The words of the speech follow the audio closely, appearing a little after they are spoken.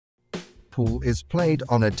pool is played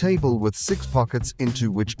on a table with 6 pockets into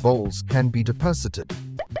which balls can be deposited.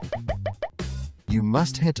 You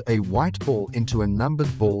must hit a white ball into a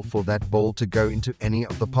numbered ball for that ball to go into any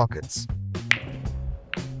of the pockets.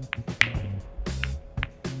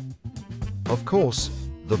 Of course,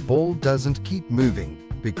 the ball doesn't keep moving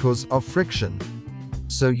because of friction,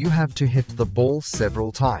 so you have to hit the ball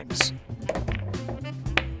several times.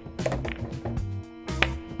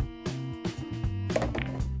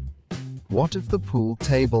 What if the pool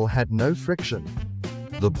table had no friction?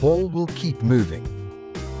 The ball will keep moving.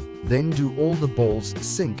 Then do all the balls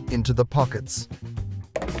sink into the pockets?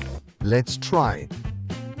 Let's try.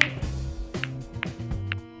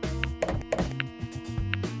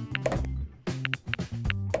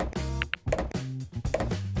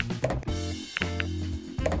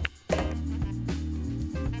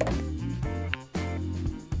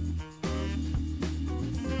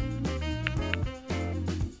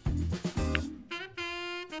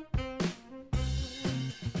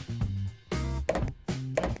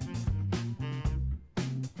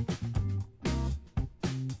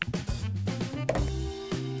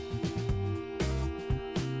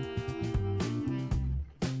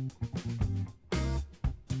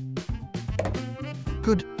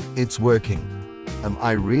 Good, it's working. Am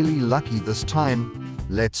I really lucky this time?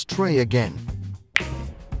 Let's try again.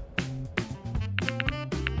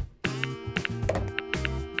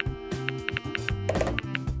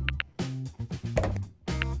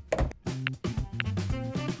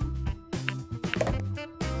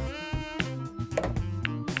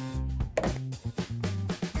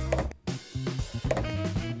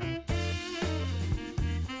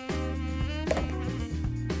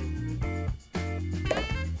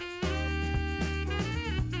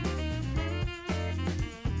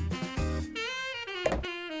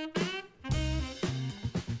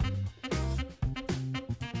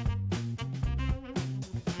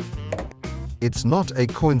 It's not a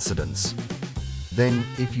coincidence. Then,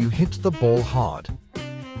 if you hit the ball hard,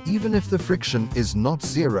 even if the friction is not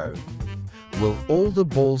zero, will all the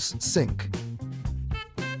balls sink?